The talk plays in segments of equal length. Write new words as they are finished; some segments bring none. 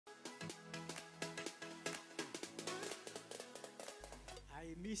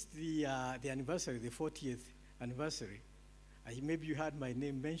missed the anniversary, the 40th anniversary. Maybe you had my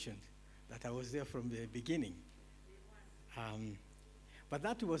name mentioned, that I was there from the beginning. But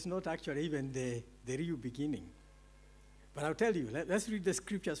that was not actually even the real beginning. But I'll tell you, let's read the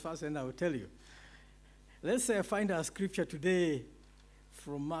scriptures first and I'll tell you. Let's find our scripture today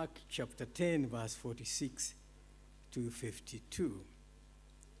from Mark chapter 10, verse 46 to 52.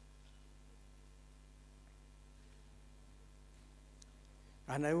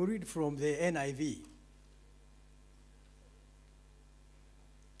 And I will read from the NIV.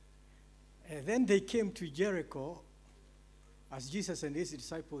 Then they came to Jericho, as Jesus and his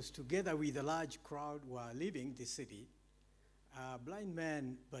disciples, together with a large crowd, were leaving the city. A blind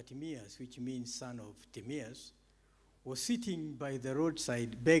man, Bartimaeus, which means son of Timaeus, was sitting by the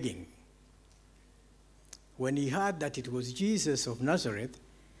roadside begging. When he heard that it was Jesus of Nazareth,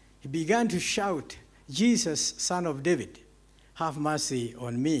 he began to shout, "Jesus, son of David, have mercy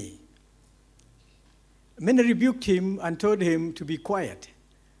on me." Many rebuked him and told him to be quiet,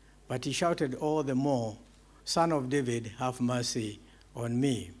 but he shouted all the more, "Son of David, have mercy on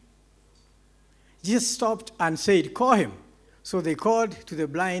me." Jesus stopped and said, "Call him." So they called to the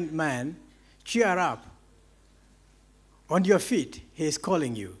blind man, "Cheer up. On your feet, he is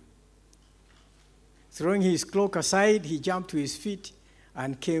calling you." Throwing his cloak aside, he jumped to his feet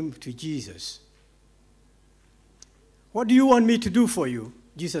and came to Jesus. "What do you want me to do for you?"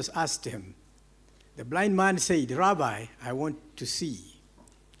 Jesus asked him. The blind man said, "Rabbi, I want to see."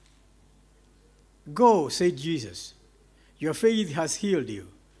 "Go," said Jesus. "Your faith has healed you."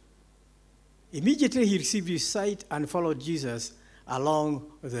 Immediately he received his sight and followed Jesus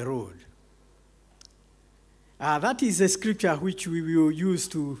along the road. That is the scripture which we will use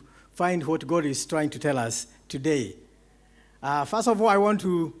to find what God is trying to tell us today. First of all, I want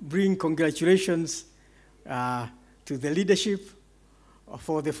to bring congratulations to the leadership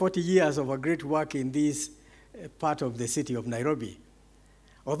for the 40 years of a great work in this part of the city of Nairobi.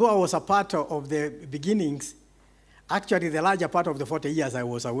 Although I was a part of the beginnings, actually the larger part of the 40 years I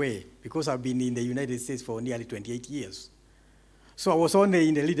was away because I've been in the United States for nearly 28 years. So I was only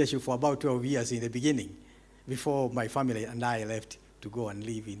in the leadership for about 12 years in the beginning before my family and I left to go and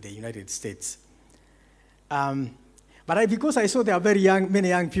live in the United States. But because I saw there are many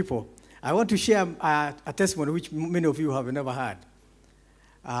young people, I want to share a testimony which many of you have never heard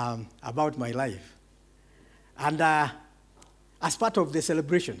about my life. And as part of the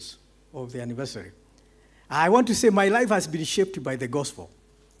celebrations of the anniversary, I want to say my life has been shaped by the gospel.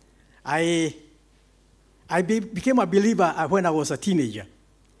 I became a believer when I was a teenager.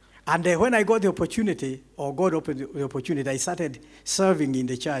 And when I got the opportunity, or God opened the opportunity, I started serving in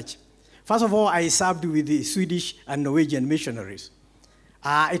the church. First of all, I served with the Swedish and Norwegian missionaries.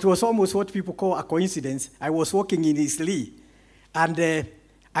 It was almost what people call a coincidence. I was working in E.t.c, and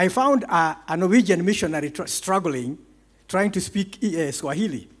I found a Norwegian missionary struggling, trying to speak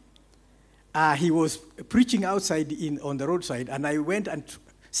Swahili. He was preaching outside on the roadside, and I went and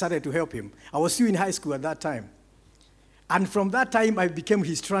started to help him. I was still in high school at that time. And from that time, I became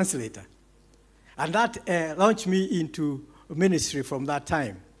his translator. And that launched me into ministry from that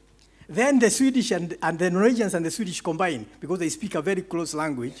time. Then the Swedish and the Norwegians and the Swedish combined, because they speak a very close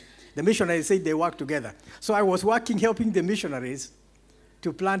language. The missionaries said they work together. So I was working, helping the missionaries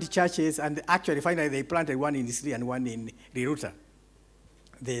to plant churches, and actually, finally, they planted one in E.t.c and one in Riruta.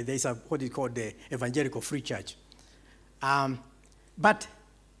 There's what is called the Evangelical Free Church. But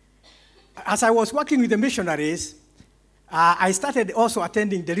as I was working with the missionaries, I started also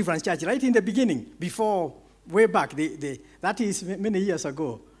attending Deliverance Church right in the beginning, before, way back. That is many years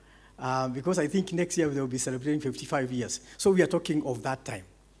ago, because I think next year they will be celebrating 55 years. So we are talking of that time.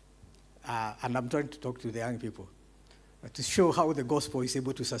 And I'm trying to talk to the young people to show how the gospel is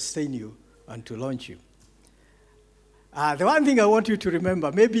able to sustain you and to launch you. The one thing I want you to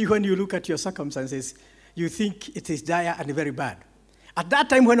remember, maybe when you look at your circumstances, you think it is dire and very bad. At that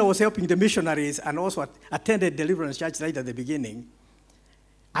time when I was helping the missionaries and also attended Deliverance Church right at the beginning,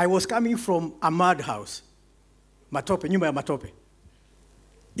 I was coming from a mud house, Matope, nyumba ya Matope,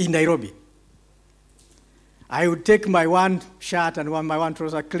 in Nairobi. I would take my one shirt and my one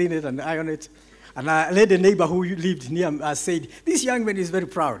trouser, clean it and iron it. And a lady neighbor who lived near me said, "This young man is very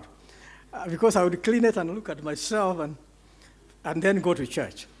proud." Because I would clean it and look at myself and then go to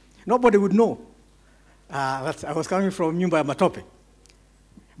church. Nobody would know that I was coming from Nyumba ya Matope.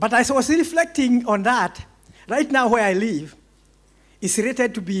 But as I was reflecting on that, right now where I live is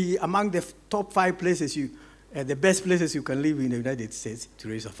rated to be among the top 5 places, the best places you can live in the United States to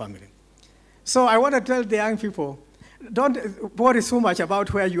raise a family. So I want to tell the young people, don't worry so much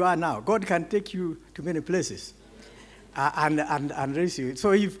about where you are now. God can take you to many places. and raise you.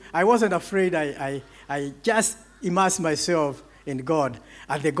 So if I wasn't afraid, I just immersed myself in God,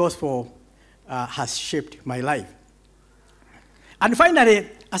 and the gospel has shaped my life. And finally,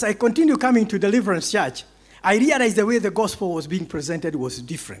 as I continue coming to Deliverance Church, I realized the way the gospel was being presented was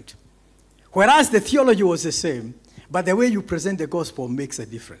different. Whereas the theology was the same, but the way you present the gospel makes a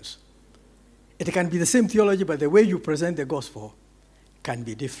difference. It can be the same theology, but the way you present the gospel can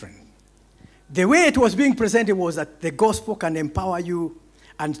be different. The way it was being presented was that the gospel can empower you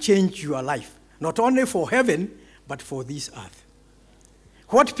and change your life, not only for heaven, but for this earth.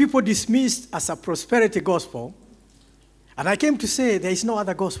 What people dismissed as a prosperity gospel, and I came to say there is no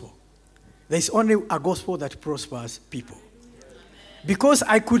other gospel. There is only a gospel that prospers people. Because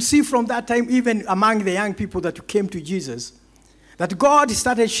I could see from that time, even among the young people that came to Jesus, that God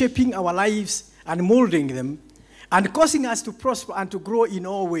started shaping our lives and molding them and causing us to prosper and to grow in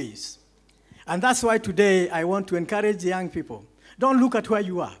all ways. And that's why today I want to encourage the young people. Don't look at where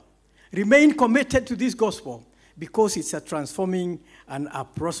you are. Remain committed to this gospel because it's a transforming and a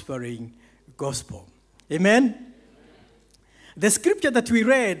prospering gospel. Amen? The scripture that we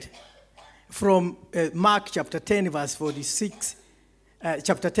read from Mark chapter 10, verse 46,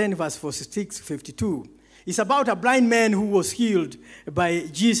 chapter 10, verse 46, 52, is about a blind man who was healed by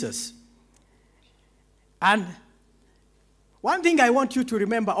Jesus. And one thing I want you to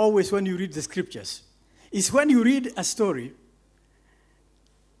remember always when you read the scriptures is when you read a story,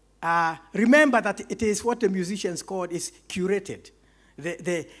 remember that it is what the musicians call is curated.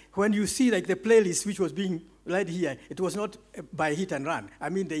 When you see like the playlist which was being led here, it was not by hit and run. I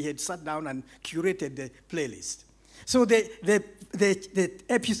mean, they had sat down and curated the playlist. So the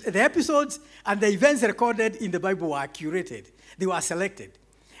episodes and the events recorded in the Bible were curated. They were selected.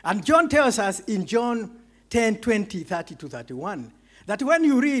 And John tells us in John 10, 20, 30 to 31, that when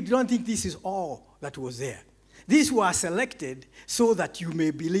you read, don't think this is all that was there. These were selected so that you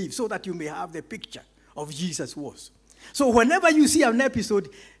may believe, so that you may have the picture of Jesus was. So whenever you see an episode,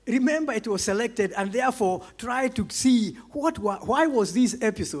 remember it was selected, and therefore try to see why was this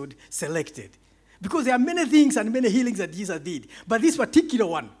episode selected. Because there are many things and many healings that Jesus did, but this particular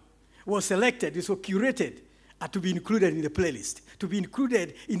one was selected, it was curated, to be included in the playlist, to be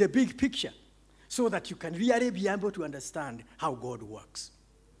included in the big picture, so that you can really be able to understand how God works.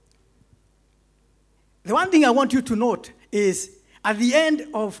 The one thing I want you to note is, at the end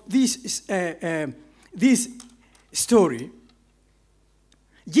of this story,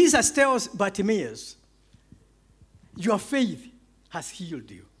 Jesus tells Bartimaeus, your faith has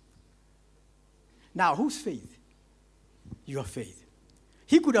healed you. Now, whose faith? Your faith.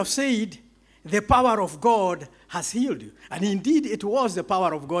 He could have said, the power of God has healed you. And indeed, it was the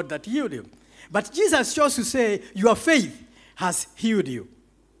power of God that healed him. But Jesus chose to say, your faith has healed you.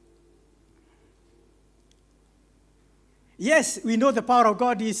 Yes, we know the power of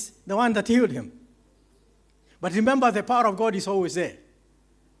God is the one that healed him. But remember, the power of God is always there.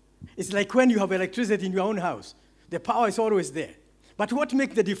 It's like when you have electricity in your own house. The power is always there. But what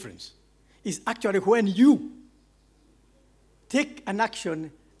makes the difference is actually when you take an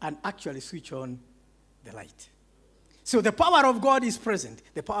action and actually switch on the light. So the power of God is present.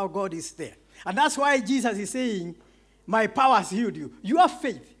 The power of God is there. And that's why Jesus is saying, my power has healed you. Your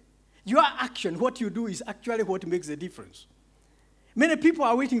faith, your action, what you do is actually what makes the difference. Many people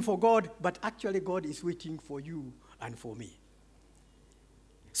are waiting for God, but actually God is waiting for you and for me.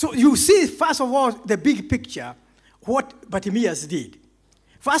 So you see, first of all, the big picture, what Bartimaeus did.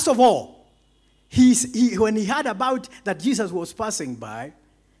 First of all, when he heard about that Jesus was passing by,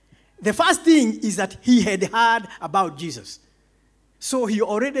 the first thing is that he had heard about Jesus. So he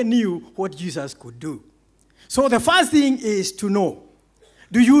already knew what Jesus could do. So the first thing is to know.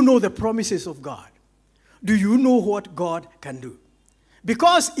 Do you know the promises of God? Do you know what God can do?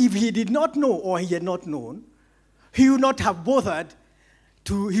 Because if he did not know or he had not known, he would not have bothered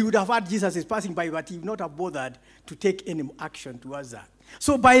he would have heard Jesus is passing by, but he would not have bothered to take any action towards that.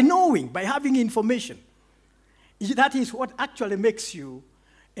 So by knowing, by having information, that is what actually makes you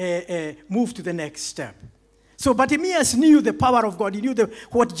move to the next step. So Bartimaeus knew the power of God. He knew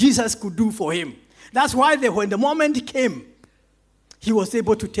what Jesus could do for him. That's why when the moment came, he was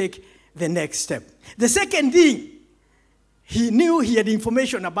able to take the next step. The second thing, he knew he had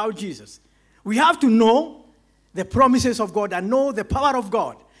information about Jesus. We have to know the promises of God and know the power of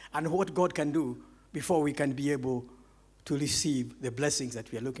God and what God can do before we can be able to receive the blessings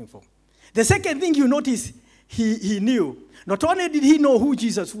that we are looking for. The second thing you notice, he knew, not only did he know who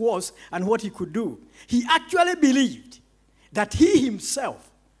Jesus was and what he could do, he actually believed that he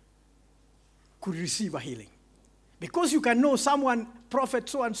himself could receive a healing. Because you can know someone, prophet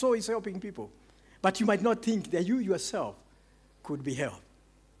so-and-so is helping people, but you might not think that you yourself could be helped.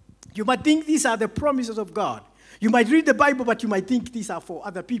 You might think these are the promises of God. You might read the Bible, but you might think these are for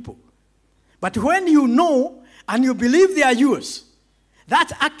other people. But when you know and you believe they are yours,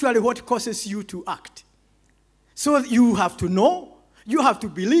 that's actually what causes you to act. So you have to know, you have to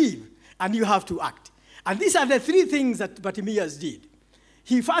believe, and you have to act. And these are the three things that Bartimaeus did.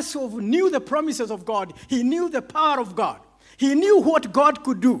 He first of all knew the promises of God. He knew the power of God. He knew what God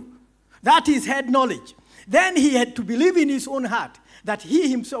could do. That is head knowledge. Then he had to believe in his own heart that he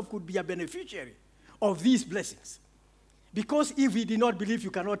himself could be a beneficiary of these blessings. Because if he did not believe,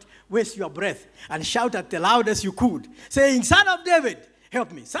 you cannot waste your breath and shout at the loudest you could, saying, Son of David,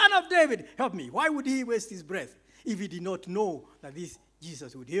 help me. Son of David, help me. Why would he waste his breath if he did not know that this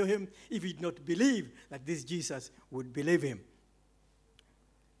Jesus would heal him, if he did not believe that this Jesus would believe him?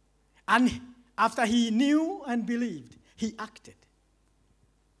 And after he knew and believed, he acted.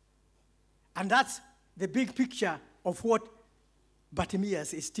 And that's the big picture of what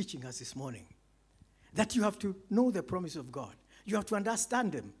Bartimaeus is teaching us this morning. That you have to know the promise of God. You have to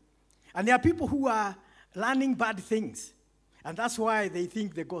understand them. And there are people who are learning bad things. And that's why they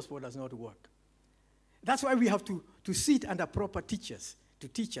think the gospel does not work. That's why we have to sit under proper teachers to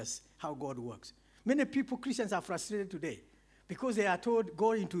teach us how God works. Many people, Christians, are frustrated today because they are told,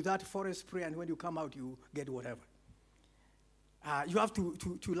 go into that forest, pray, and when you come out, you get whatever. You have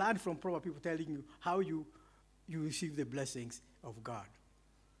to learn from proper people telling you how you receive the blessings of God.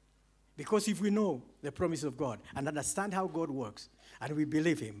 Because if we know the promise of God and understand how God works and we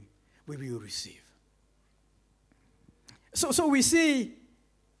believe him, we will receive. So we see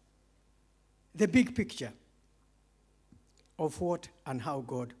the big picture of what and how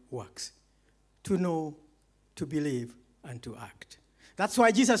God works. To know, to believe, and to act. That's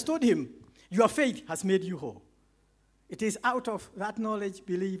why Jesus told him, your faith has made you whole. It is out of that knowledge,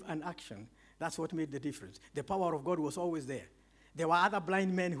 belief, and action. That's what made the difference. The power of God was always there. There were other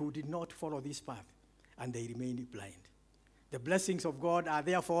blind men who did not follow this path, and they remained blind. The blessings of God are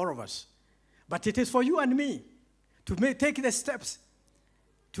there for all of us. But it is for you and me to take the steps,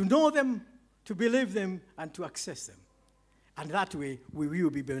 to know them, to believe them, and to access them. And that way, we will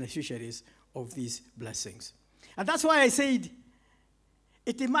be beneficiaries of these blessings. And that's why I said,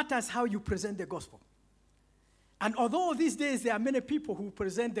 it matters how you present the gospel. And although these days there are many people who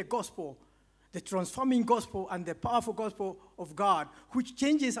present the gospel, the transforming gospel and the powerful gospel of God, which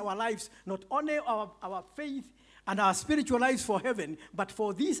changes our lives, not only our faith and our spiritual lives for heaven, but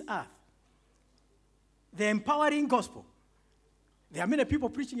for this earth. The empowering gospel. There are many people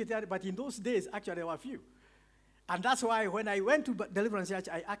preaching it there, but in those days, actually, there were few. And that's why when I went to Deliverance Church,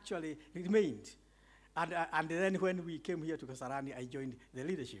 I actually remained. And then when we came here to Kasarani, I joined the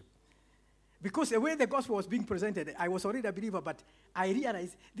leadership. Because the way the gospel was being presented, I was already a believer, but I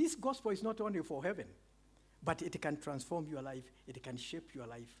realized this gospel is not only for heaven, but it can transform your life, it can shape your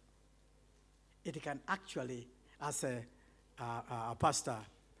life. It can actually, as a pastor,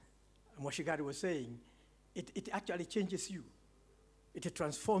 Moshigari was saying, it actually changes you. It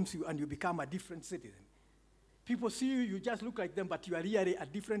transforms you and you become a different citizen. People see you, you just look like them, but you are really a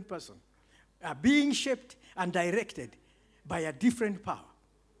different person. Being shaped and directed by a different power.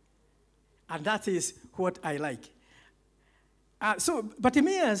 And that is what I like. So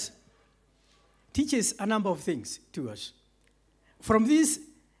Bartimaeus teaches a number of things to us. From this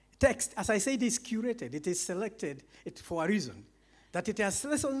text, as I said, it is curated. It is selected for a reason. That it has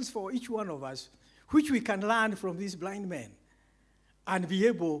lessons for each one of us, which we can learn from this blind man and be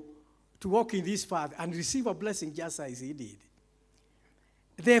able to walk in this path and receive a blessing just as he did.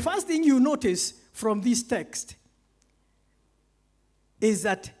 The first thing you notice from this text is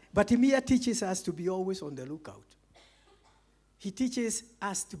that Bartimaeus teaches us to be always on the lookout. He teaches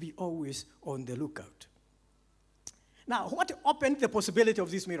us to be always on the lookout. Now, what opened the possibility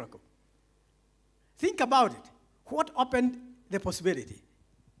of this miracle? Think about it. What opened the possibility?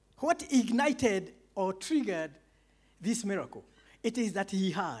 What ignited or triggered this miracle? It is that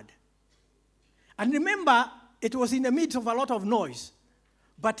he heard. And remember, it was in the midst of a lot of noise.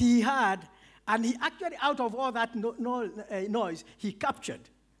 But he heard, and he actually, out of all that noise, he captured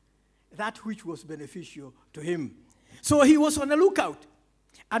that which was beneficial to him. So he was on the lookout.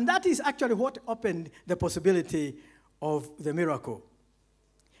 And that is actually what opened the possibility of the miracle.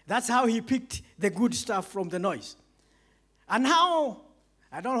 That's how he picked the good stuff from the noise. And how,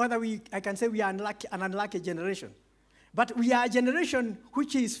 I don't know whether I can say we are an unlucky generation, but we are a generation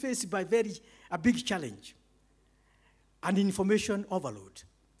which is faced by a big challenge, an information overload.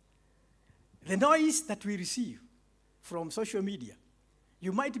 The noise that we receive from social media,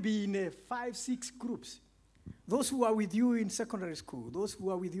 you might be in 5, 6 groups those who are with you in secondary school, those who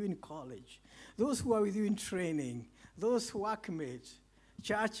are with you in college, those who are with you in training, those workmates,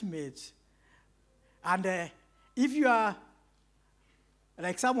 church mates. And if you are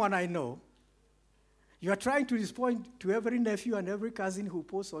like someone I know, you are trying to respond to every nephew and every cousin who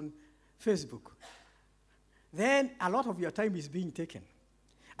posts on Facebook, then a lot of your time is being taken.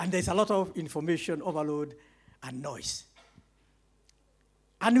 And there's a lot of information overload and noise.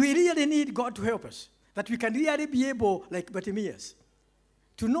 And we really need God to help us, that we can really be able, like Bartimaeus,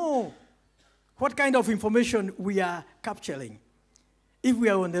 to know what kind of information we are capturing if we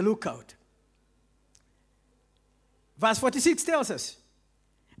are on the lookout. Verse 46 tells us,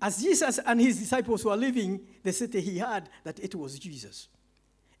 as Jesus and his disciples were leaving the city, he heard that it was Jesus.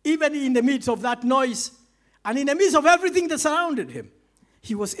 Even in the midst of that noise and in the midst of everything that surrounded him,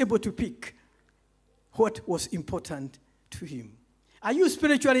 he was able to pick what was important to him. Are you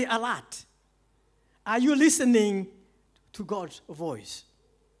spiritually alert? Are you listening to God's voice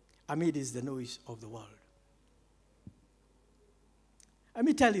amidst the noise of the world? Let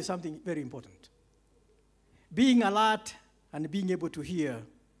me tell you something very important. Being alert and being able to hear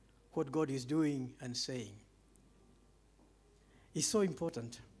what God is doing and saying is so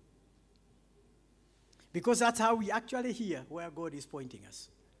important. Because that's how we actually hear where God is pointing us.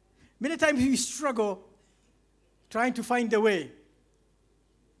 Many times we struggle trying to find the way.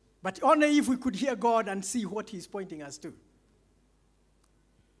 But only if we could hear God and see what he's pointing us to,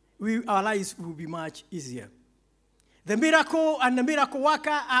 our lives will be much easier. The miracle and the miracle worker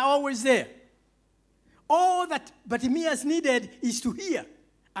are always there. All that Bartimaeus needed is to hear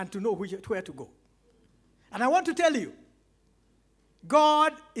and to know where to go. And I want to tell you,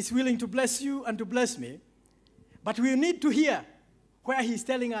 God is willing to bless you and to bless me, but we need to hear where he's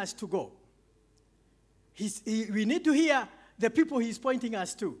telling us to go. We need to hear the people he's pointing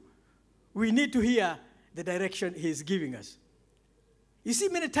us to. We need to hear the direction he's giving us. You see,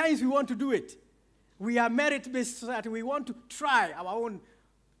 many times we want to do it. We are merit-based society. We want to try our own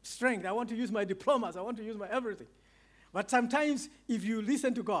strength. I want to use my diplomas. I want to use my everything. But sometimes if you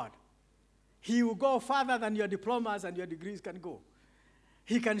listen to God, he will go further than your diplomas and your degrees can go.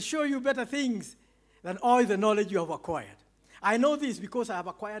 He can show you better things than all the knowledge you have acquired. I know this because I have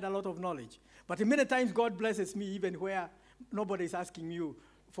acquired a lot of knowledge. But many times God blesses me even where nobody is asking you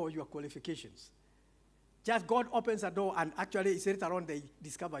for your qualifications. Just God opens a door, and actually it's later on they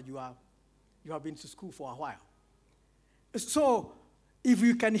discover you have been to school for a while. So if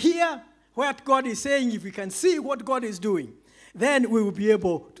we can hear what God is saying, if we can see what God is doing, then we will be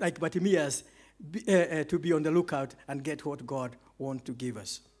able, like Bartimaeus, to be on the lookout and get what God wants to give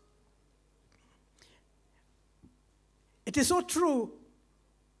us. It is so true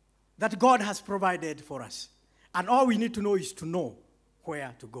that God has provided for us. And all we need to know is to know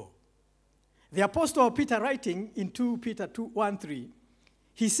where to go. The Apostle Peter, writing in 2 Peter 1:3,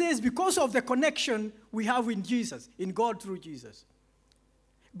 he says, because of the connection we have in Jesus, in God through Jesus,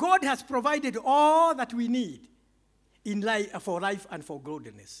 God has provided all that we need in life, for life and for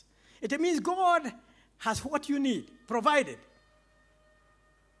godliness. It means God has what you need provided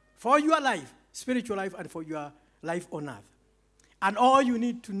for your life, spiritual life, and for your life on earth. And all you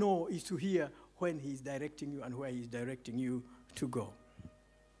need to know is to hear when he's directing you and where he's directing you to go.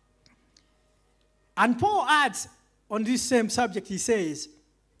 And Paul adds on this same subject, he says,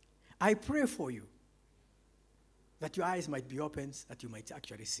 I pray for you that your eyes might be opened, that you might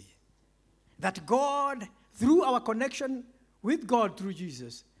actually see. That God, through our connection with God through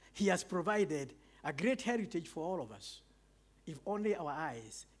Jesus, he has provided a great heritage for all of us, if only our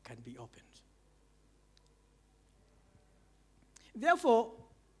eyes can be opened. Therefore,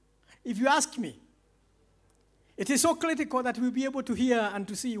 if you ask me, it is so critical that we'll be able to hear and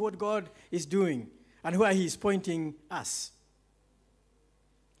to see what God is doing and where he is pointing us.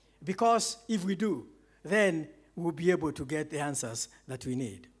 Because if we do, then we'll be able to get the answers that we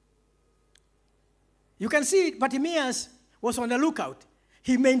need. You can see Bartimaeus was on the lookout.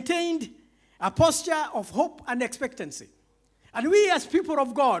 He maintained a posture of hope and expectancy. And we as people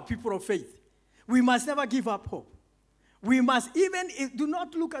of God, people of faith, we must never give up hope. We must do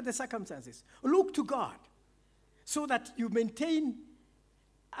not look at the circumstances. Look to God so that you maintain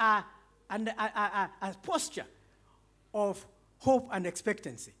a posture of hope and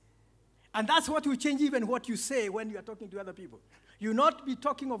expectancy. And that's what will change even what you say when you are talking to other people. You'll not be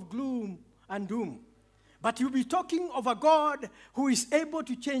talking of gloom and doom, but you'll be talking of a God who is able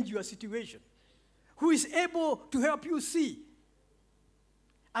to change your situation, who is able to help you see.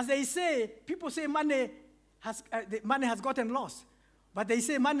 As they say, people say money has gotten lost, but they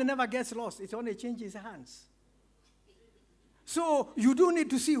say money never gets lost. It only changes hands. So you do need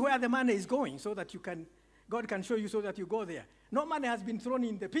to see where the money is going so that you can God can show you so that you go there. No money has been thrown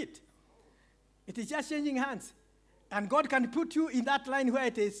in the pit. It is just changing hands. And God can put you in that line where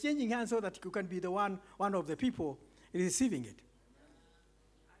it is changing hands so that you can be the one of the people receiving it.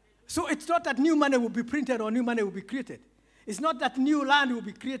 So it's not that new money will be printed or new money will be created. It's not that new land will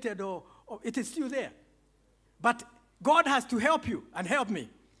be created or it is still there. But God has to help you and help me.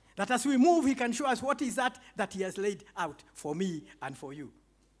 That as we move, he can show us what is that he has laid out for me and for you.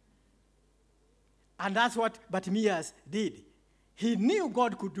 And that's what Bartimaeus did. He knew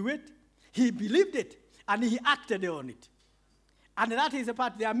God could do it. He believed it. And he acted on it. And that is the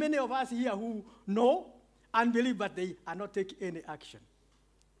part. There are many of us here who know and believe, but they are not taking any action.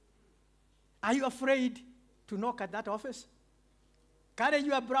 Are you afraid to knock at that office? Carry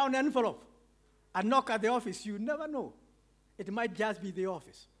your brown envelope and knock at the office. You never know. It might just be the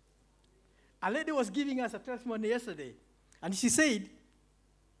office. A lady was giving us a testimony yesterday, and she said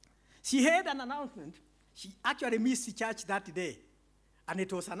she heard an announcement. She actually missed the church that day, and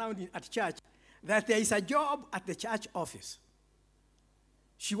it was announced at church that there is a job at the church office.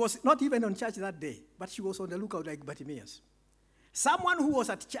 She was not even on church that day, but she was on the lookout like Bartimaeus. Someone who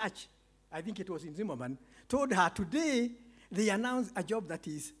was at church, I think it was in Zimmerman, told her today they announced a job that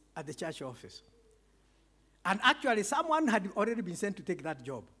is at the church office. And actually, someone had already been sent to take that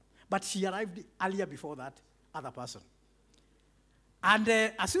job. But she arrived earlier before that other person. And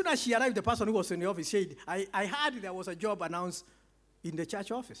as soon as she arrived, the person who was in the office said, I heard there was a job announced in the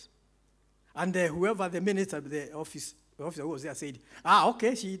church office. And whoever the minister of the officer who was there said,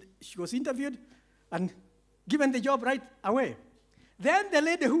 okay, she was interviewed and given the job right away. Then the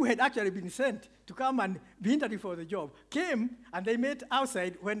lady who had actually been sent to come and be interviewed for the job came, and they met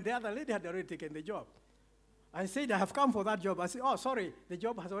outside when the other lady had already taken the job. I said, I have come for that job. I said, sorry, the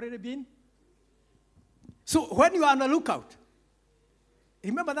job has already been. So when you are on the lookout,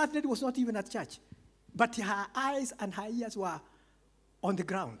 remember that lady was not even at church, but her eyes and her ears were on the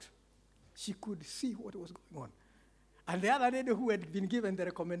ground. She could see what was going on. And the other lady who had been given the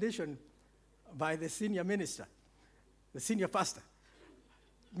recommendation by the senior minister, the senior pastor,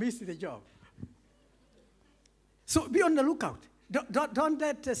 missed the job. So be on the lookout. Don't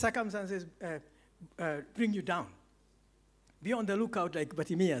let circumstances bring you down. Be on the lookout like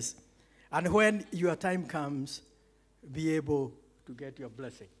Bartimaeus. And when your time comes, be able to get your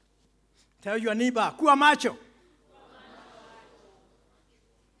blessing. Tell your neighbor, kuwa macho.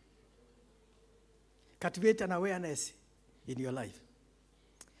 Cultivate an awareness in your life.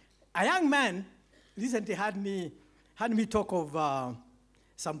 A young man recently had me talk of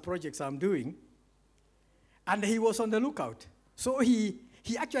some projects I'm doing, and he was on the lookout. So he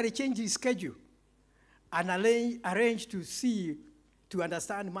actually changed his schedule and arranged to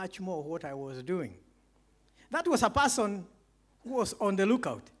understand much more what I was doing. That was a person who was on the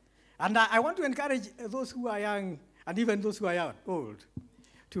lookout. And I want to encourage those who are young and even those who are old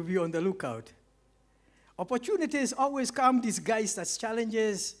to be on the lookout. Opportunities always come disguised as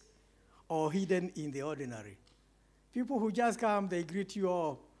challenges or hidden in the ordinary. People who just come, they greet you,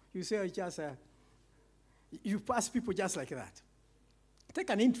 or you say you pass people just like that.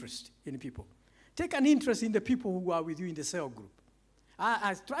 Take an interest in people. Take an interest in the people who are with you in the cell group.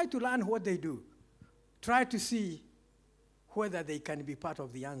 I try to learn what they do. Try to see whether they can be part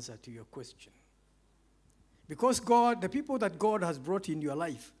of the answer to your question. Because the people that God has brought in your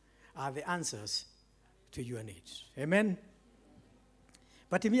life are the answers to your needs. Amen?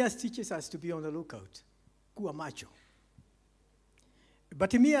 Bartimaeus teaches us to be on the lookout. Kuwa macho.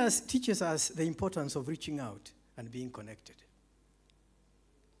 Bartimaeus teaches us the importance of reaching out and being connected.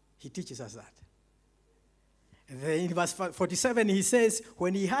 He teaches us that. In verse 47, he says,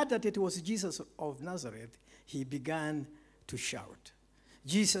 when he heard that it was Jesus of Nazareth, he began to shout,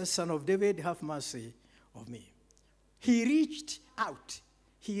 Jesus, Son of David, have mercy of me. He reached out.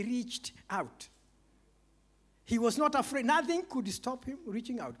 He reached out. He was not afraid. Nothing could stop him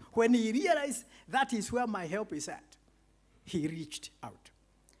reaching out. When he realized that is where my help is at, he reached out.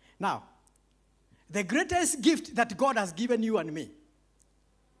 Now, the greatest gift that God has given you and me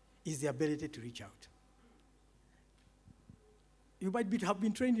is the ability to reach out. You might have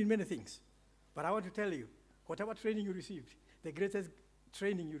been trained in many things, but I want to tell you, whatever training you received, the greatest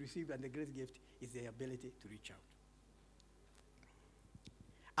training you received and the greatest gift is the ability to reach out.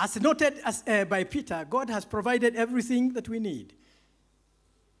 As noted by Peter, God has provided everything that we need.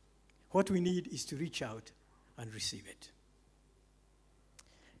 What we need is to reach out and receive it.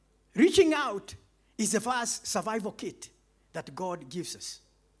 Reaching out is the first survival kit that God gives us.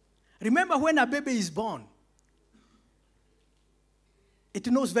 Remember when a baby is born, it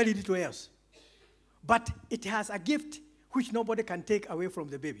knows very little else. But it has a gift which nobody can take away from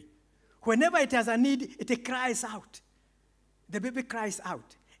the baby. Whenever it has a need, it cries out. The baby cries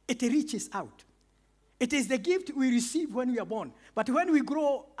out. It reaches out. It is the gift we receive when we are born. But when we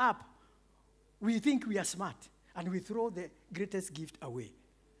grow up, we think we are smart, and we throw the greatest gift away.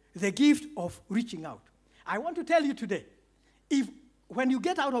 The gift of reaching out. I want to tell you today, when you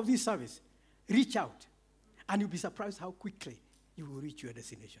get out of this service, reach out, and you'll be surprised how quickly you will reach your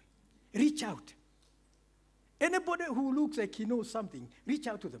destination. Reach out. Anybody who looks like he knows something, reach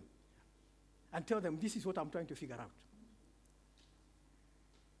out to them and tell them, this is what I'm trying to figure out.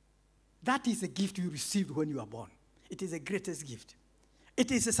 That is the gift you received when you were born. It is the greatest gift.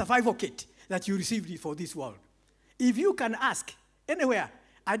 It is a survival kit that you received for this world. If you can ask anywhere,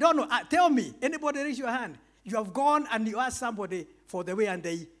 I don't know, tell me, anybody raise your hand. You have gone and you asked somebody for the way and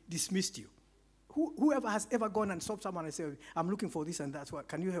they dismissed you. Whoever has ever gone and stopped someone and said, I'm looking for this and that's what,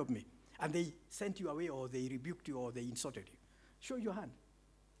 can you help me? And they sent you away, or they rebuked you, or they insulted you. Show your hand.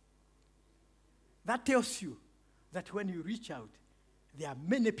 That tells you that when you reach out, there are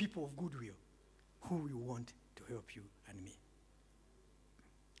many people of goodwill who will want to help you and me.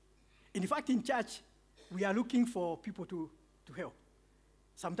 In fact, in church, we are looking for people to help.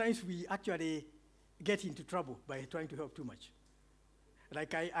 Sometimes we actually get into trouble by trying to help too much.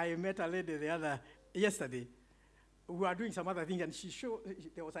 Like I met a lady yesterday. We were doing some other thing, and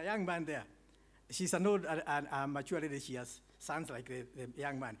there was a young man there. She's an old and mature lady. She has sons like the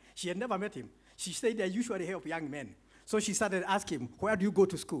young man. She had never met him. She said they usually help young men. So she started asking him, where do you go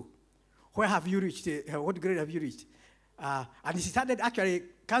to school? Where have you reached? What grade have you reached? And she started actually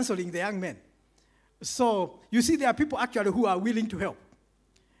counseling the young men. So you see, there are people actually who are willing to help.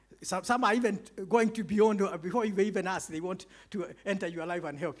 Some are even going to beyond, before you even ask, they want to enter your life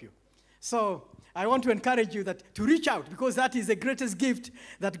and help you. So I want to encourage you to reach out, because that is the greatest gift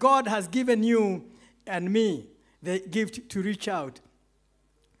that God has given you and me, the gift to reach out.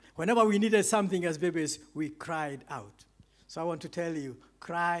 Whenever we needed something as babies, we cried out. So I want to tell you,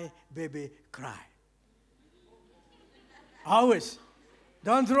 cry, baby, cry. Always.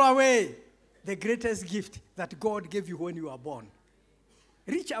 Don't throw away the greatest gift that God gave you when you were born.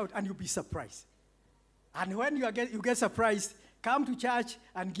 Reach out and you'll be surprised. And when you get surprised, come to church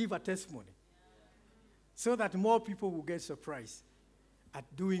and give a testimony, so that more people will get surprised at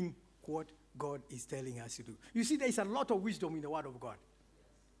doing what God is telling us to do. You see, there is a lot of wisdom in the Word of God.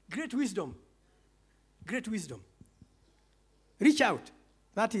 Great wisdom. Great wisdom. Reach out.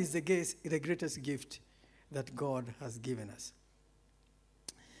 That is the greatest gift that God has given us.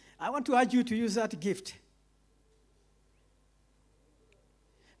 I want to urge you to use that gift.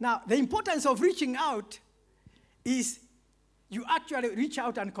 Now, the importance of reaching out is you actually reach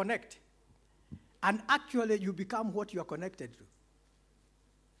out and connect. And actually, you become what you are connected to.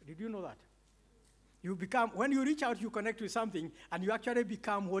 Did you know that? When you reach out, you connect with something, and you actually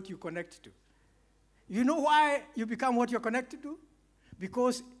become what you connect to. You know why you become what you're connected to?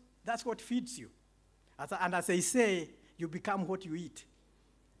 Because that's what feeds you. And as they say, you become what you eat.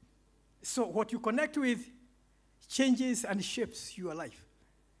 So what you connect with changes and shapes your life.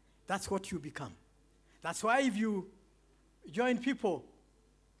 That's what you become. That's why if you join people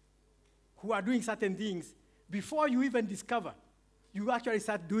who are doing certain things, before you even discover, you actually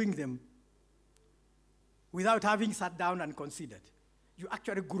start doing them without having sat down and considered. You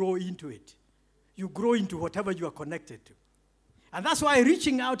actually grow into it. You grow into whatever you are connected to. And that's why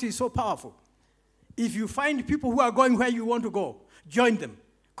reaching out is so powerful. If you find people who are going where you want to go, join them,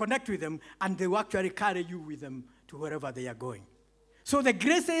 connect with them, and they will actually carry you with them to wherever they are going. So the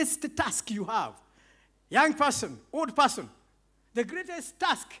greatest task you have, young person, old person, the greatest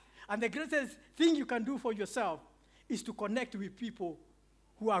task and the greatest thing you can do for yourself is to connect with people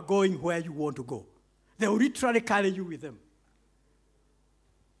who are going where you want to go. They will literally carry you with them.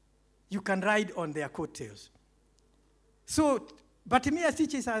 You can ride on their coattails. So, Bartimaeus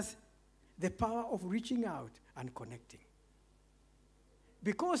teaches us the power of reaching out and connecting.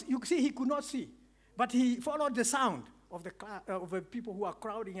 Because, you see, he could not see, but he followed the sound of the people who are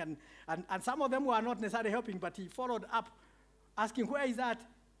crowding, and some of them were not necessarily helping, but he followed up, asking, where is that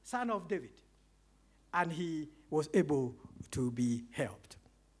son of David? And he was able to be helped.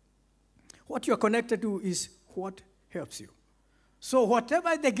 What you are connected to is what helps you. So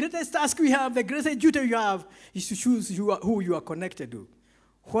whatever the greatest task we have, the greatest duty you have, is to choose who you are connected to.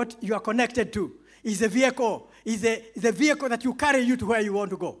 What you are connected to is the vehicle, is the vehicle that will carry you to where you want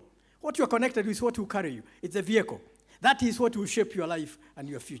to go. What you are connected to is what will carry you. It's a vehicle. That is what will shape your life and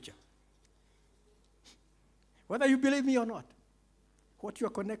your future. Whether you believe me or not, what you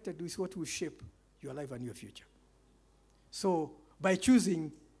are connected to is what will shape your life and your future. So by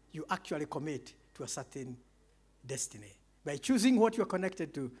choosing, you actually commit to a certain destiny By choosing what you're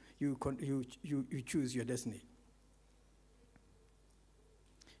connected to, you choose your destiny.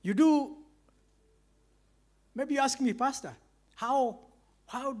 You do, maybe you ask me, Pastor, how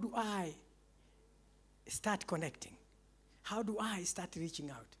do I start connecting? How do I start reaching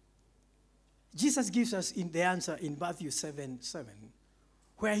out? Jesus gives us in the answer in Matthew 7:7,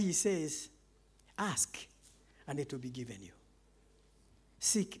 where he says, ask, and it will be given you.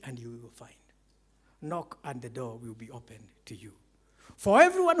 Seek, and you will find. Knock, and the door will be opened to you. For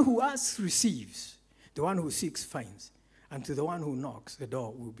everyone who asks receives, the one who seeks finds, and to the one who knocks, the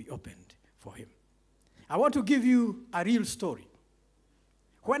door will be opened for him. I want to give you a real story.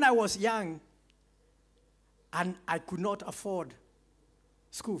 When I was young, and I could not afford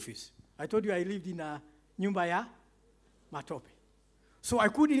school fees. I told you I lived in a nyumba ya matope. So I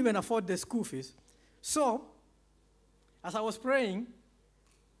couldn't even afford the school fees. So, as I was praying,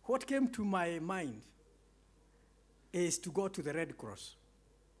 what came to my mind is to go to the Red Cross.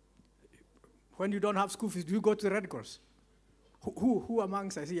 When you don't have school fees, do you go to the Red Cross? Who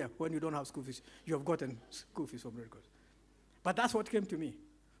amongst us here, when you don't have school fees, you have gotten school fees from Red Cross? But that's what came to me.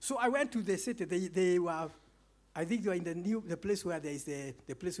 So I went to the city. They were, I think they were in the place where there is the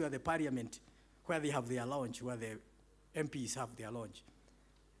place where the parliament, where they have their lounge, where the MPs have their lounge.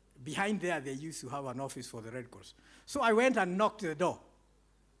 Behind there, they used to have an office for the Red Cross. So I went and knocked the door.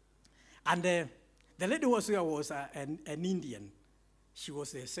 And the lady was there was an Indian. She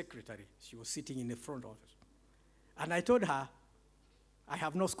was the secretary. She was sitting in the front office. And I told her, I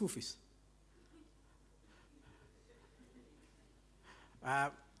have no school fees.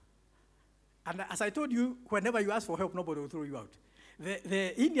 And as I told you, whenever you ask for help, nobody will throw you out.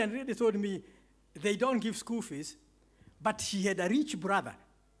 The Indian lady told me they don't give school fees, but she had a rich brother,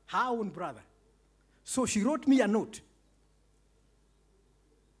 her own brother. So she wrote me a note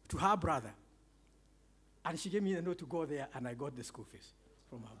to her brother. And she gave me a note to go there, and I got the school fees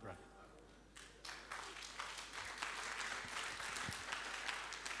from her brother.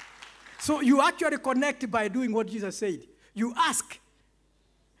 So you actually connect by doing what Jesus said. You ask,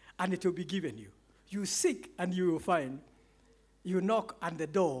 and it will be given you. You seek, and you will find. You knock, and the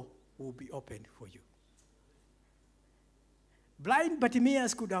door will be opened for you. Blind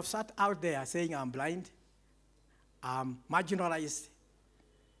Bartimaeus could have sat out there saying, I'm blind, I'm marginalized,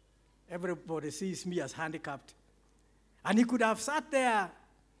 everybody sees me as handicapped. And he could have sat there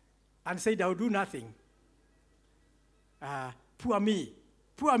and said, I'll do nothing. Poor me,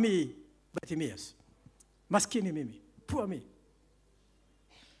 Bartimaeus. Maskini mimi, poor me.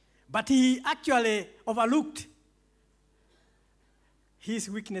 But he actually overlooked his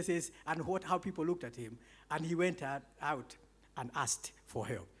weaknesses and how people looked at him. And he went out and asked for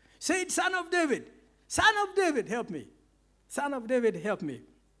help. Said, Son of David, help me. Son of David, help me.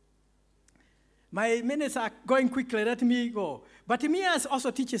 My minutes are going quickly, let me go. But Bartimaeus also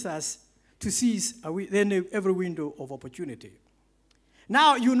teaches us to seize every window of opportunity.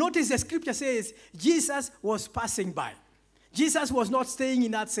 Now, you notice the scripture says Jesus was passing by. Jesus was not staying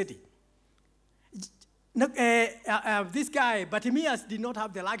in that city. This guy, Bartimaeus, did not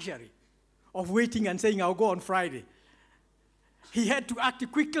have the luxury of waiting and saying, I'll go on Friday. He had to act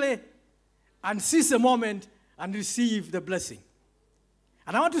quickly and seize the moment and receive the blessing.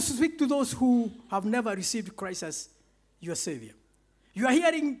 And I want to speak to those who have never received Christ as your Savior. You are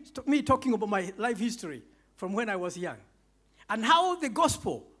hearing me talking about my life history from when I was young, and how the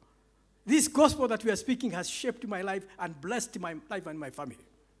gospel, this gospel that we are speaking, has shaped my life and blessed my life and my family.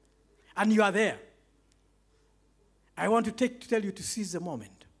 And you are there. I want to tell you to seize the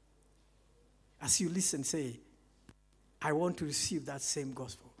moment. As you listen, say, I want to receive that same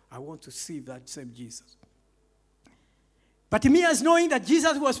gospel. I want to receive that same Jesus. Bartimaeus, knowing that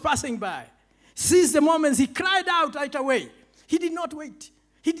Jesus was passing by, seized the moment. He cried out right away. He did not wait.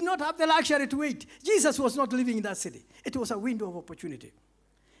 He did not have the luxury to wait. Jesus was not living in that city. It was a window of opportunity.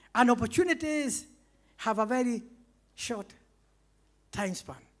 And opportunities have a very short time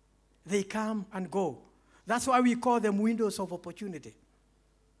span. They come and go. That's why we call them windows of opportunity.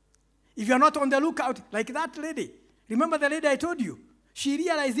 If you're not on the lookout, like that lady, remember the lady I told you? She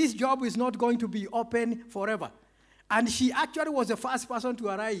realized this job is not going to be open forever. And she actually was the first person to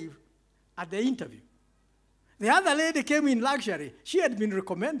arrive at the interview. The other lady came in luxury. She had been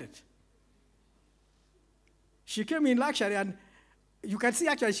recommended. She came in luxury, and you can see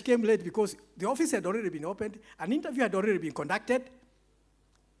actually she came late because the office had already been opened, an interview had already been conducted,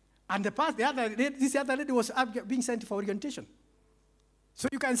 and this other lady was being sent for orientation. So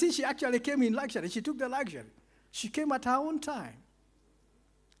you can see she actually came in luxury. She took the luxury. She came at her own time.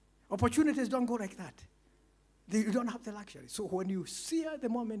 Opportunities don't go like that. You don't have the luxury. So when you see at the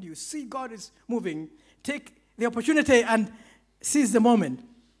moment, you see God is moving, take the opportunity and seize the moment.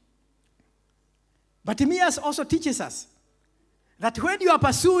 But Bartimaeus also teaches us that when you are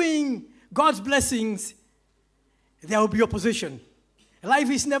pursuing God's blessings, there will be opposition.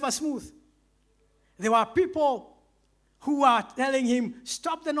 Life is never smooth. There were people who are telling him,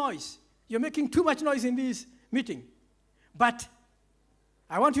 stop the noise. You're making too much noise in this meeting. But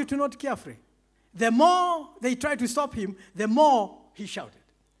I want you to note carefully. The more they tried to stop him, the more he shouted.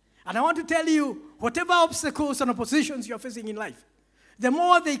 And I want to tell you, whatever obstacles and oppositions you're facing in life, the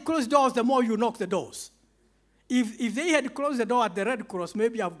more they close doors, the more you knock the doors. If they had closed the door at the Red Cross,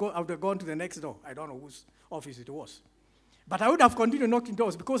 maybe I would have gone to the next door. I don't know whose office it was. But I would have continued knocking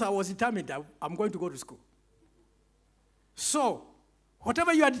doors because I was determined I'm going to go to school. So,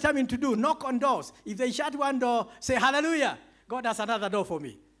 whatever you are determined to do, knock on doors. If they shut one door, say, hallelujah, God has another door for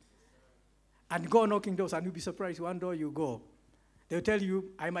me. And go knocking doors, and you'll be surprised. One door you go, they'll tell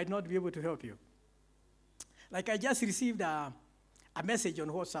you, I might not be able to help you. Like I just received a message on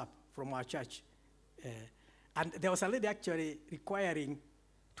WhatsApp from our church. And there was a lady actually requiring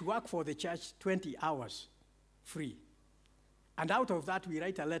to work for the church 20 hours free. And out of that, we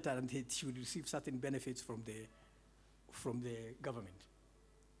write a letter, and she would receive certain benefits from the government.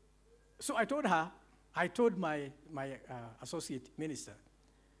 So I told her, I told my associate minister,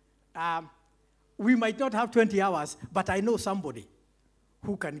 we might not have 20 hours, but I know somebody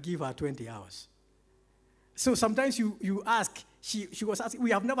who can give her 20 hours. So sometimes you ask, she was asking,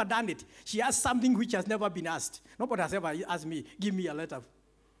 we have never done it. She asked something which has never been asked. Nobody has ever asked me, give me a letter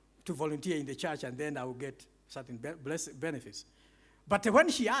to volunteer in the church, and then I will get certain benefits. But when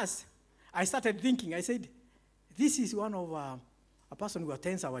she asked, I started thinking, I said, this is one of a person who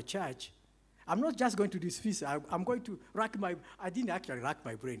attends our church. I'm not just going to dismiss her. I'm going to I didn't actually rack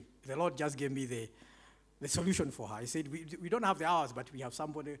my brain. The Lord just gave me the solution for her. He said, we don't have the hours, but we have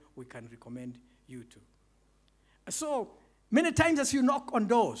somebody we can recommend you to. So, many times as you knock on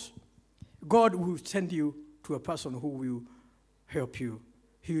doors, God will send you to a person who will help you.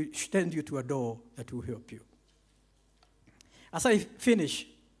 He will send you to a door that will help you. As I finish,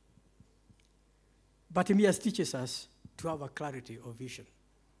 Bartimaeus teaches us to have a clarity of vision.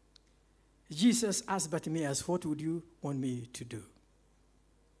 Jesus asked Bartimaeus, what would you want me to do?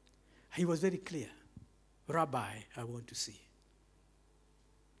 He was very clear. Rabbi, I want to see.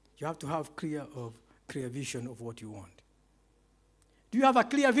 You have to have clear vision of what you want. Do you have a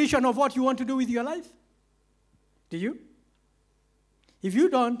clear vision of what you want to do with your life? Do you? If you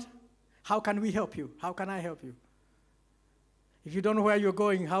don't, how can we help you? How can I help you? If you don't know where you're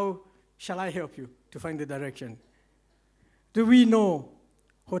going, how shall I help you to find the direction? Do we know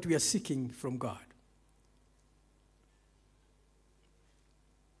what we are seeking from God?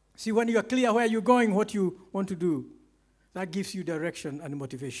 See, when you are clear where you're going, what you want to do, that gives you direction and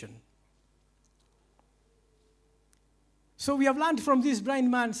motivation. So we have learned from this blind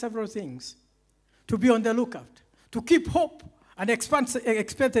man several things. To be on the lookout, to keep hope and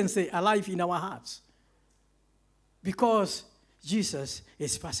expectancy alive in our hearts. Because Jesus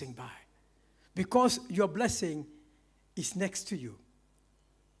is passing by. Because your blessing is next to you.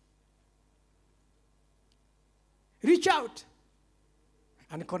 Reach out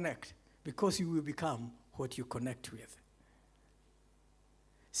and connect, because you will become what you connect with.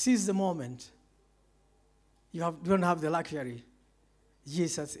 Seize the moment. You don't have the luxury.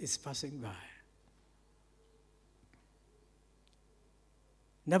 Jesus is passing by.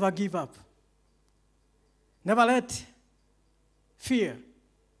 Never give up. Never let fear,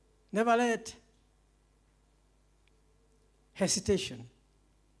 never let hesitation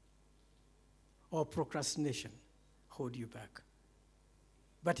or procrastination hold you back.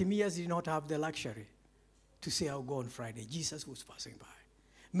 But Bartimaeus did not have the luxury to say, I'll go on Friday. Jesus was passing by.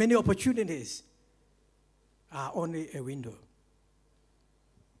 Many opportunities are only a window.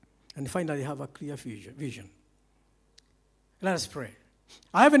 And finally, have a clear vision. Let us pray.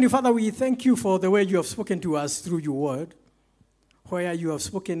 Our Heavenly Father, we thank you for the way you have spoken to us through your word, where you have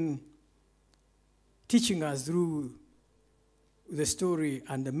spoken, teaching us through the story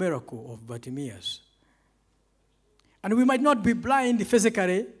and the miracle of Bartimaeus. And we might not be blind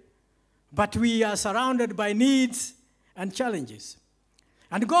physically, but we are surrounded by needs and challenges.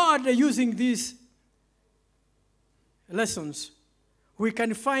 And God, using these lessons, we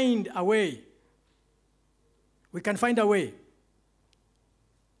can find a way. We can find a way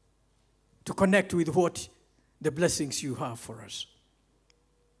to connect with what the blessings you have for us.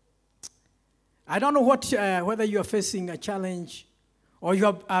 I don't know whether you are facing a challenge or you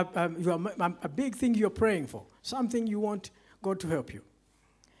have a big thing you're praying for, something you want God to help you.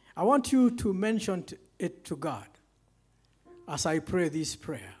 I want you to mention it to God as I pray this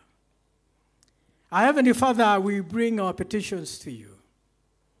prayer. Our Heavenly Father, we bring our petitions to you.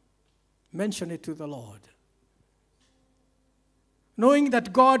 Mention it to the Lord. Knowing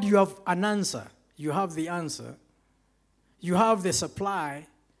that, God, you have an answer. You have the answer. You have the supply.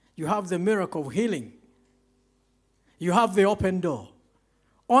 You have the miracle of healing. You have the open door.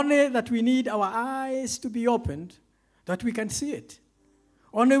 Only that we need our eyes to be opened, that we can see it.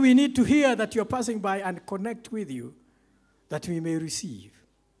 Only we need to hear that you're passing by and connect with you, that we may receive.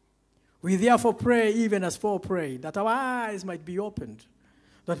 We therefore pray, even as Paul prayed, that our eyes might be opened,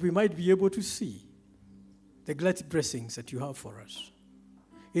 that we might be able to see the great blessings that you have for us.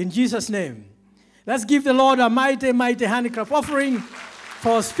 In Jesus' name, let's give the Lord a mighty, mighty handclap offering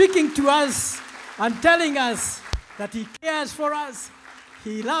for speaking to us and telling us that he cares for us,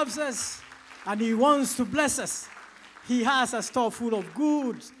 he loves us, and he wants to bless us. He has a store full of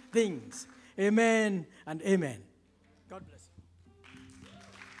good things. Amen and amen.